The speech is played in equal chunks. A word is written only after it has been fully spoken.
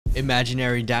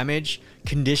imaginary damage,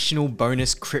 conditional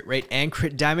bonus crit rate and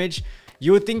crit damage,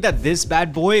 you would think that this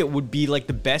bad boy would be like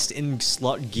the best in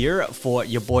slot gear for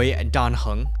your boy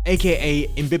Danheng, aka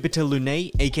Imbibitor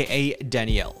Lunae, aka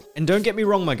Danielle. And don't get me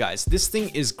wrong my guys, this thing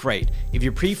is great. If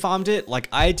you pre-farmed it like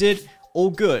I did, all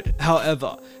good.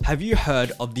 However, have you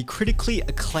heard of the critically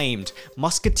acclaimed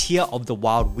Musketeer of the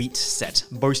Wild Wheat set,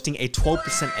 boasting a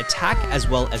 12% attack as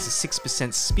well as a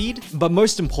 6% speed, but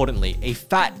most importantly, a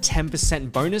fat 10%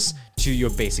 bonus to your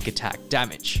basic attack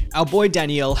damage. Our boy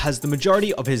Danielle has the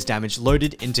majority of his damage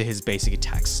loaded into his basic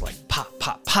attacks, like pa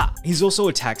pa pa. He's also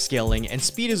attack scaling and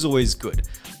speed is always good,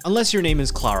 unless your name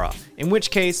is Clara, in which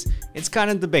case, it's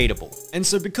kind of debatable. And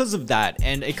so because of that,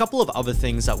 and a couple of other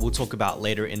things that we'll talk about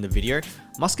later in the video,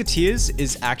 Musketeers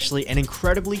is actually an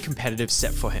incredibly competitive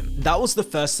set for him. That was the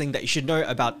first thing that you should know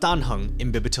about Danheng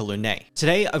Imbibitor Lunae.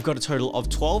 Today, I've got a total of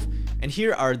 12, and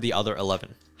here are the other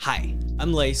 11. Hi,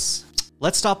 I'm Lace.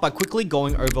 Let's start by quickly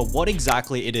going over what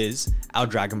exactly it is our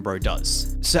Dragon Bro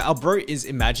does. So our bro is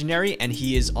imaginary and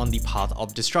he is on the path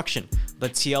of destruction,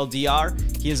 but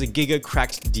TLDR, he is a giga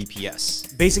cracked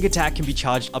DPS. Basic attack can be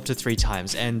charged up to 3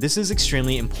 times, and this is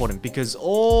extremely important because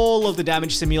all of the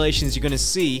damage simulations you're gonna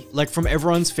see, like from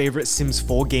everyone's favorite Sims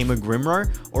 4 gamer Grimro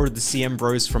or the CM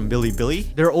bros from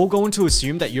Billy, they're all going to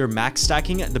assume that you're max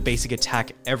stacking the basic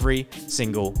attack every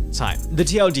single time. The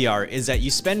TLDR is that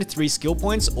you spend 3 skill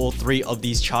points or 3 of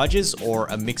these charges or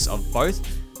a mix of both,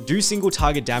 do single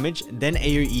target damage, then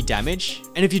AoE damage,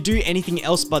 and if you do anything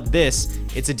else but this,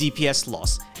 it's a DPS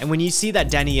loss. And when you see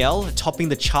that Danielle topping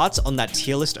the charts on that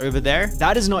tier list over there,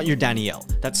 that is not your Danielle.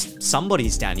 That's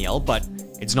somebody's Danielle, but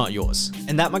it's not yours.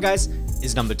 And that, my guys,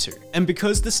 is number 2. And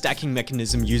because the stacking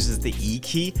mechanism uses the E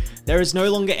key, there is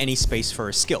no longer any space for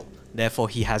a skill. Therefore,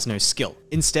 he has no skill.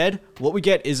 Instead, what we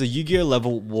get is a Yu-Gi-Oh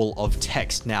level wall of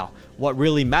text. Now, what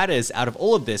really matters out of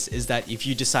all of this is that if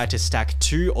you decide to stack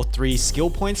 2 or 3 skill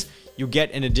points, you'll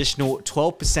get an additional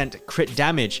 12% crit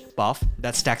damage buff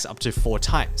that stacks up to 4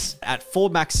 times. At 4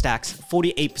 max stacks,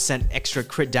 48% extra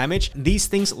crit damage, these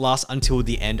things last until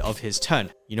the end of his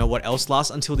turn. You know what else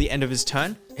lasts until the end of his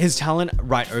turn? His talent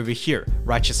right over here,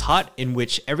 Righteous Heart, in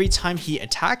which every time he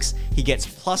attacks, he gets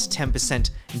plus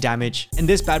 10% damage, and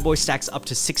this bad boy stacks up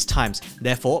to 6 times,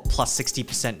 therefore plus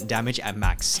 60% damage at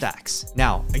max stacks.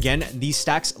 Now, again, these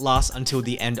stacks last until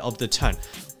the end of the turn.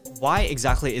 Why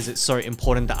exactly is it so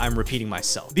important that I'm repeating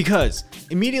myself? Because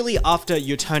immediately after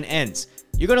your turn ends,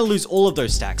 you're gonna lose all of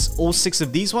those stacks, all 6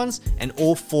 of these ones and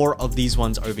all 4 of these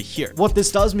ones over here. What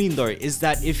this does mean though is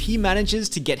that if he manages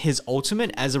to get his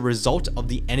ultimate as a result of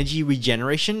the energy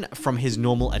regeneration from his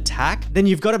normal attack, then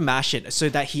you've got to mash it so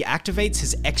that he activates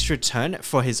his extra turn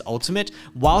for his ultimate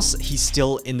whilst he's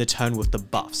still in the turn with the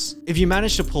buffs. If you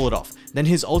manage to pull it off, then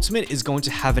his ultimate is going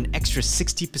to have an extra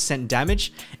 60%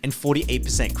 damage and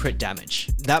 48% crit damage.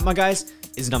 That, my guys,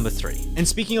 is number 3. And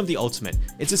speaking of the ultimate,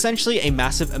 it's essentially a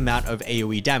massive amount of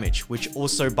AoE damage, which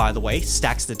also, by the way,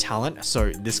 stacks the talent,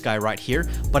 so this guy right here,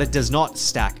 but it does not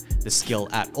stack the skill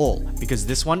at all, because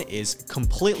this one is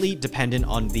completely dependent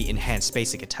on the enhanced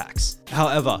basic attacks.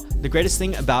 However, the greatest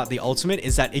thing about the ultimate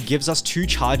is that it gives us 2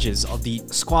 charges of the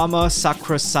Squama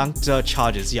Sacrosancta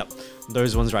charges. Yep,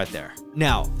 those ones right there.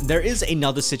 Now, there is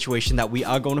another situation that we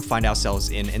are going to find ourselves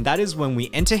in, and that is when we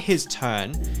enter his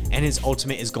turn and his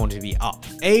ultimate is going to be up.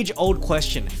 Age-old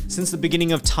question, since the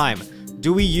beginning of time,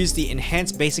 do we use the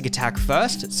enhanced basic attack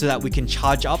first so that we can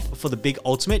charge up for the big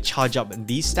ultimate, charge up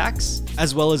these stacks,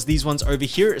 as well as these ones over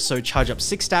here, so charge up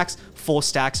 6 stacks, 4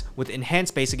 stacks with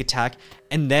enhanced basic attack,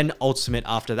 and then ultimate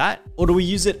after that? Or do we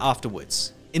use it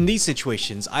afterwards? In these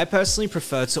situations, I personally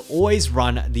prefer to always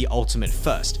run the ultimate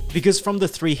first, because from the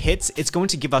 3 hits, it's going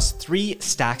to give us 3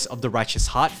 stacks of the Righteous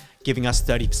Heart, giving us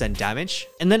 30% damage.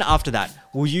 And then after that,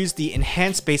 we'll use the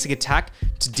enhanced basic attack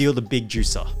to deal the big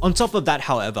juicer. On top of that,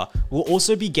 however, we'll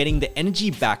also be getting the energy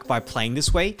back by playing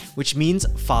this way, which means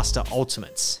faster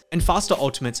ultimates. And faster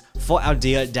ultimates for our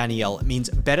dear Danielle means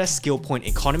better skill point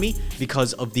economy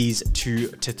because of these 2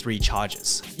 to 3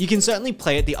 charges. You can certainly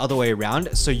play it the other way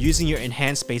around, so using your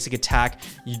enhanced basic attack,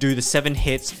 you do the 7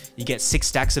 hits, you get 6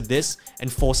 stacks of this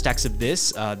and 4 stacks of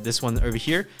this, this one over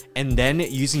here, and then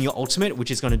using your ultimate,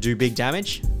 which is going to do big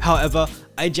damage. However,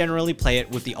 I generally play it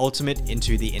with the ultimate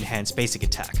into the enhanced basic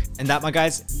attack. And that, my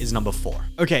guys, is number 4.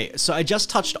 Okay, so I just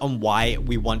touched on why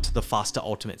we want the faster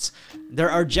ultimates. There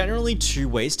are generally 2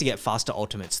 ways to get faster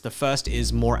ultimates. The first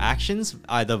is more actions,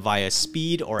 either via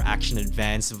speed or action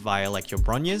advance via like your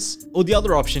Bronyas. Or the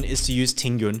other option is to use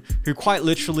Tingyun, who quite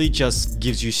literally just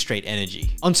gives you straight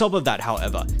energy. On top of that,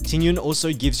 however, Tingyun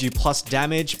also gives you plus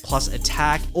damage, plus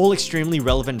attack, all extremely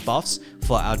relevant buffs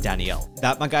for our Danielle.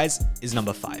 That, my guys, is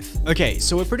number 5. Okay,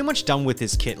 so we're pretty much done with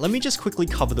this kit. Let me just quickly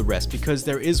cover the rest because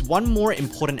there is one more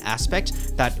important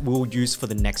aspect that we'll use for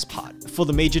the next part. For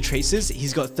the major traces,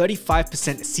 he's got 35%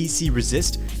 CC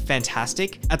resist,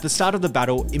 fantastic. At the start of the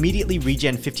battle, immediately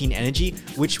regen 15 energy,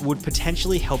 which would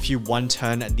potentially help you one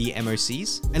turn the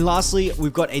MOCs. And lastly,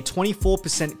 we've got a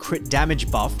 24% crit damage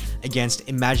buff against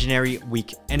imaginary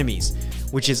weak enemies,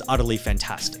 which is utterly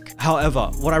fantastic.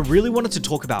 However, what I really wanted to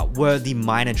talk about were the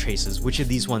minor traces, which are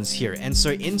these ones here. And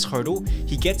so in total,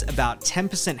 he gets about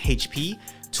 10% HP,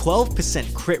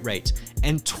 12% crit rate,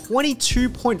 and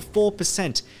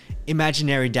 22.4%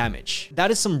 imaginary damage.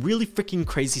 That is some really freaking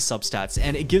crazy substats,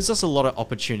 and it gives us a lot of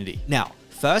opportunity. Now,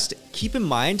 first, keep in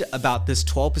mind about this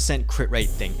 12% crit rate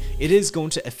thing. It is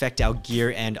going to affect our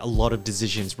gear and a lot of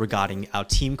decisions regarding our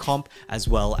team comp as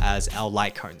well as our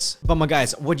light cones. But my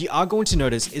guys, what you are going to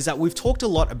notice is that we've talked a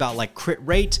lot about like crit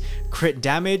rate, crit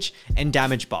damage, and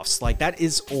damage buffs. Like that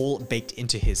is all baked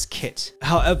into his kit.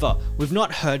 However, we've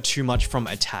not heard too much from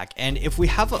attack. And if we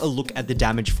have a look at the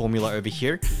damage formula over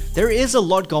here, there is a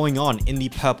lot going on in the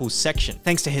purple section,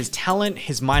 thanks to his talent,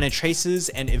 his minor traces,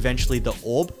 and eventually the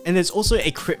orb. And there's also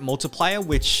a crit multiplier,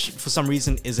 which for some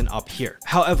reason isn't up here.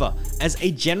 However, as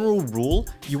a general rule,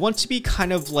 you want to be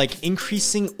kind of like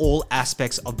increasing all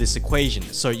aspects of this equation.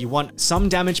 So you want some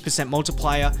damage percent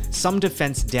multiplier, some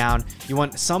defense down, you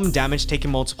want some damage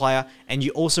taken multiplier, and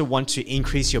you also want to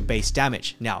increase your base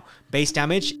damage. Now, base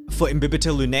damage for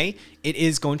Imbibitor Lunae, it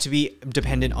is going to be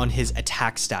dependent on his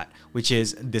attack stat, which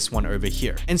is this one over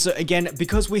here. And so again,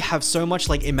 because we have so much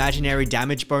like imaginary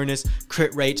damage bonus,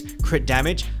 crit rate, crit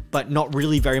damage, but not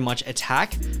really very much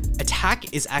attack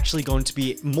is actually going to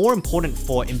be more important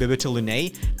for Imbibitor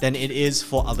Lunae than it is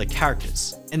for other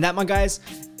characters. And that, my guys,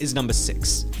 is number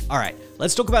 6. All right,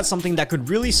 let's talk about something that could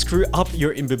really screw up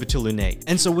your Imbibitor Lunae.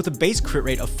 And so with a base crit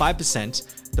rate of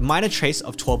 5%, the minor trace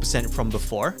of 12% from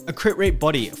before, a crit rate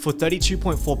body for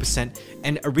 32.4%,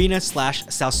 and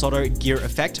arena/Salsodo gear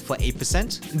effect for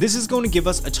 8%. This is going to give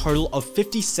us a total of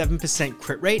 57%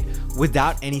 crit rate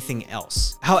without anything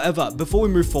else. However, before we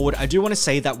move forward, I do want to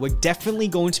say that we're definitely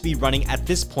going to be running at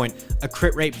this point a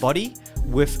crit rate body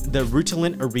with the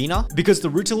Rutilant Arena, because the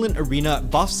Rutilant Arena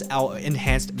buffs our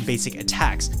enhanced basic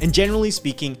attacks. And generally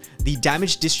speaking, the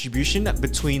damage distribution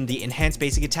between the enhanced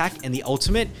basic attack and the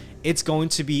ultimate, it's going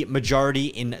to be majority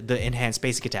in the enhanced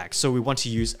basic attack. So we want to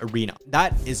use Arena.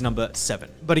 That is number 7.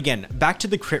 But again, back to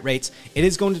the crit rates, it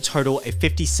is going to total a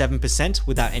 57%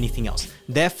 without anything else.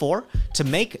 Therefore, to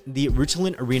make the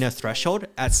Rutilant Arena threshold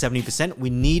at 70%, we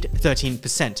need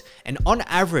 13%. And on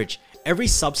average, every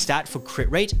substat for crit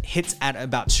rate hits at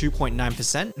about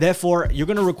 2.9%. Therefore, you're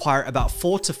going to require about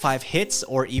 4 to 5 hits,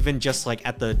 or even just like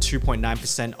at the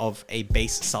 2.9% of a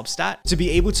base substat to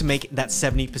be able to make that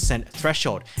 70%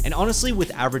 threshold. And honestly,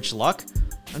 with average luck,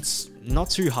 that's not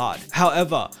too hard.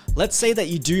 However, let's say that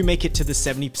you do make it to the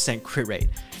 70% crit rate.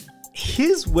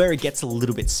 Here's where it gets a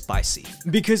little bit spicy,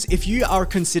 because if you are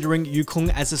considering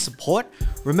Yukong as a support,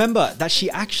 remember that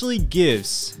she actually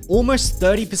gives almost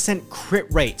 30%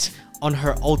 crit rate on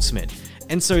her ultimate.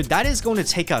 And so that is going to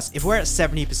take us, if we're at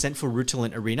 70% for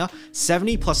Rutilant Arena,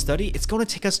 70 plus 30, it's going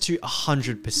to take us to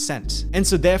 100%. And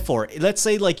so therefore, let's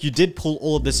say like you did pull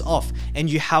all of this off and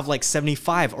you have like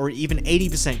 75 or even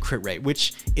 80% crit rate,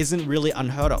 which isn't really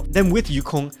unheard of. Then with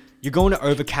Yukong, you're going to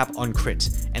overcap on crit,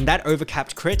 and that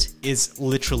overcapped crit is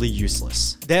literally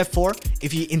useless. Therefore,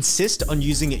 if you insist on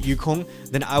using Yukong,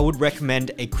 then I would recommend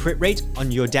a crit rate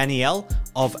on your Danielle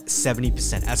of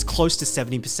 70%, as close to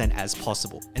 70% as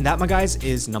possible. And that, my guys,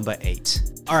 is number 8.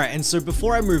 Alright, and so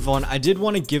before I move on, I did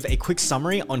want to give a quick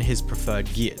summary on his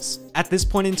preferred gears. At this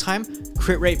point in time,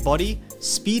 crit rate body,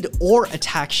 speed or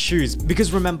attack shoes,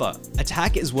 because remember,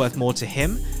 attack is worth more to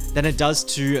him than it does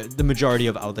to the majority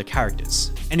of other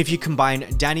characters. And if you combine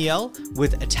Danielle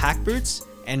with attack boots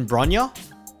and Bronya,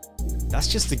 that's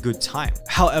just a good time.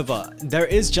 However, there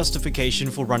is justification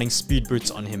for running speed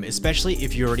boots on him, especially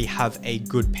if you already have a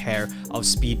good pair of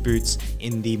speed boots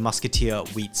in the Musketeer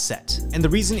Wheat set. And the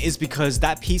reason is because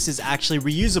that piece is actually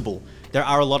reusable. There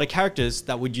are a lot of characters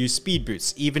that would use speed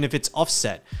boots, even if it's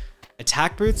offset.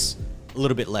 Attack boots, a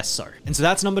little bit less so. And so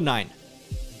that's number 9.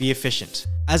 Be efficient.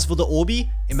 As for the Orbi,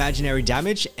 imaginary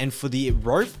damage, and for the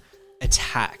rope,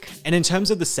 attack. And in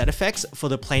terms of the set effects for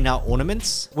the plain out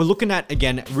ornaments, we're looking at,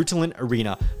 again, Rutulent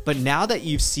Arena. But now that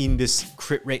you've seen this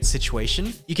crit rate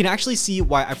situation, you can actually see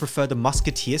why I prefer the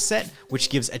Musketeer set, which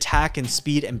gives attack and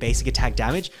speed and basic attack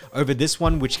damage, over this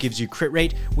one, which gives you crit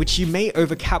rate, which you may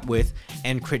overcap with,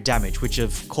 and crit damage, which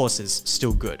of course is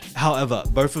still good. However,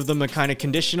 both of them are kind of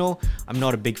conditional. I'm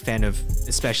not a big fan of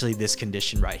especially this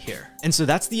condition right here. And so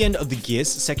that's the end of the gears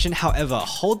section. However,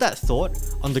 hold that thought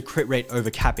on the crit rate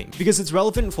overcapping, because it's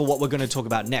relevant for what we're going to talk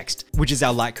about next, which is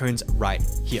our light cones right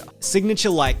here. Signature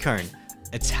light cone,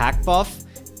 attack buff,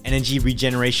 energy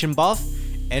regeneration buff,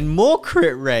 and more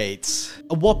crit rates.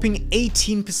 A whopping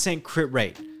 18% crit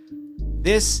rate.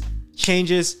 This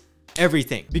changes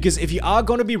everything, because if you are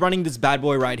going to be running this bad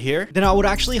boy right here, then I would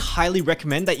actually highly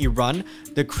recommend that you run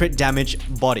the crit damage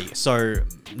body, so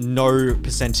no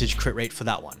percentage crit rate for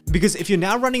that one. Because if you're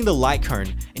now running the light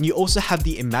cone and you also have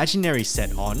the imaginary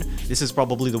set on, this is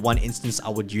probably the one instance I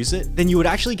would use it, then you would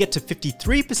actually get to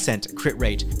 53% crit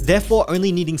rate, therefore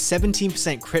only needing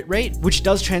 17% crit rate, which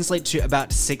does translate to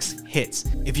about 6 hits.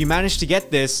 If you manage to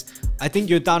get this, I think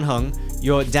your Danheng,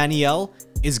 your Danielle,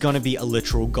 is gonna be a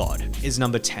literal god, is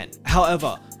number 10.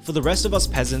 However, for the rest of us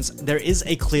peasants, there is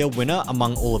a clear winner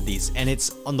among all of these, and it's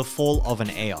on the fall of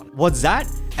an Aeon. What's that?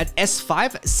 At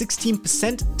S5,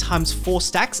 16% times 4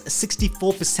 stacks,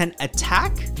 64%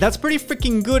 attack? That's pretty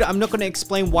freaking good. I'm not gonna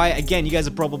explain why. Again, you guys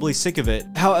are probably sick of it.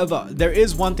 However, there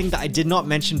is one thing that I did not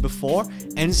mention before,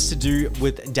 and it's to do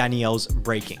with Danielle's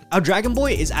breaking. Our Dragon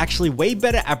Boy is actually way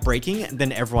better at breaking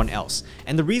than everyone else.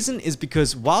 And the reason is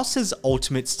because whilst his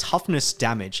ultimate's toughness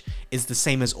damage is the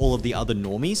same as all of the other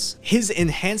normies, his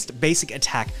enhanced basic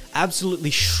attack absolutely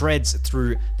shreds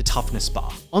through the toughness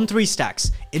bar. On 3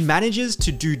 stacks, it manages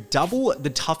to do double the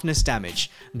toughness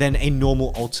damage than a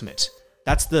normal ultimate.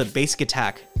 That's the basic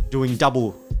attack doing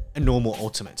double a normal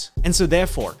ultimate. And so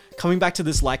therefore, coming back to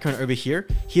this light cone over here,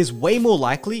 he is way more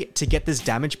likely to get this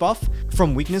damage buff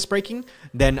from weakness breaking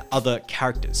than other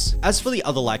characters. As for the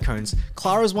other light cones,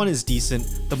 Clara's one is decent,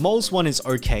 the Mole's one is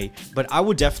okay, but I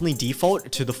would definitely default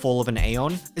to the Fall of an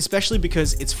Aeon, especially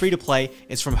because it's free to play,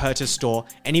 it's from her to store,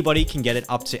 anybody can get it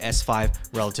up to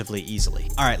S5 relatively easily.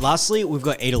 Alright, lastly, we've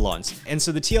got Eidolons, and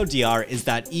so the TLDR is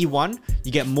that E1,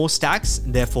 you get more stacks,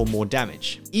 therefore more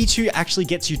damage. E2 actually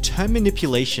gets you turn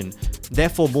manipulation,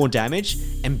 therefore more damage,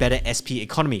 and better SP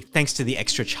economy, thanks to the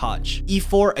extra charge.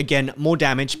 E4, again, more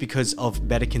damage because of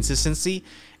better consistency,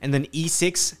 and then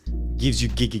E6 gives you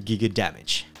giga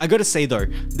damage. I gotta say though,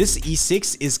 this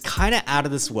E6 is kinda out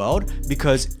of this world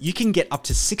because you can get up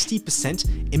to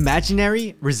 60%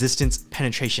 imaginary resistance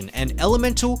penetration, and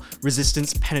elemental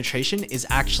resistance penetration is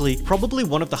actually probably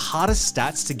one of the hardest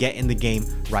stats to get in the game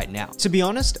right now. To be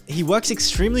honest, he works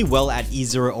extremely well at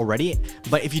E0 already,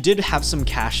 but if you did have some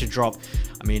cash to drop,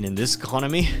 I mean, in this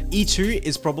economy, E2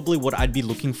 is probably what I'd be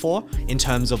looking for in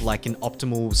terms of like an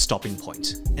optimal stopping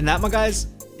point. And that, my guys,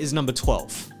 is number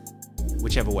 12,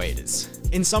 whichever way it is.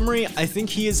 In summary, I think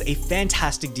he is a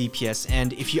fantastic DPS,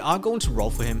 and if you are going to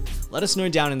roll for him, let us know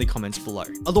down in the comments below.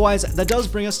 Otherwise, that does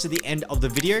bring us to the end of the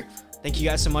video. Thank you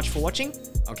guys so much for watching.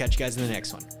 I'll catch you guys in the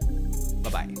next one.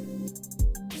 Bye-bye.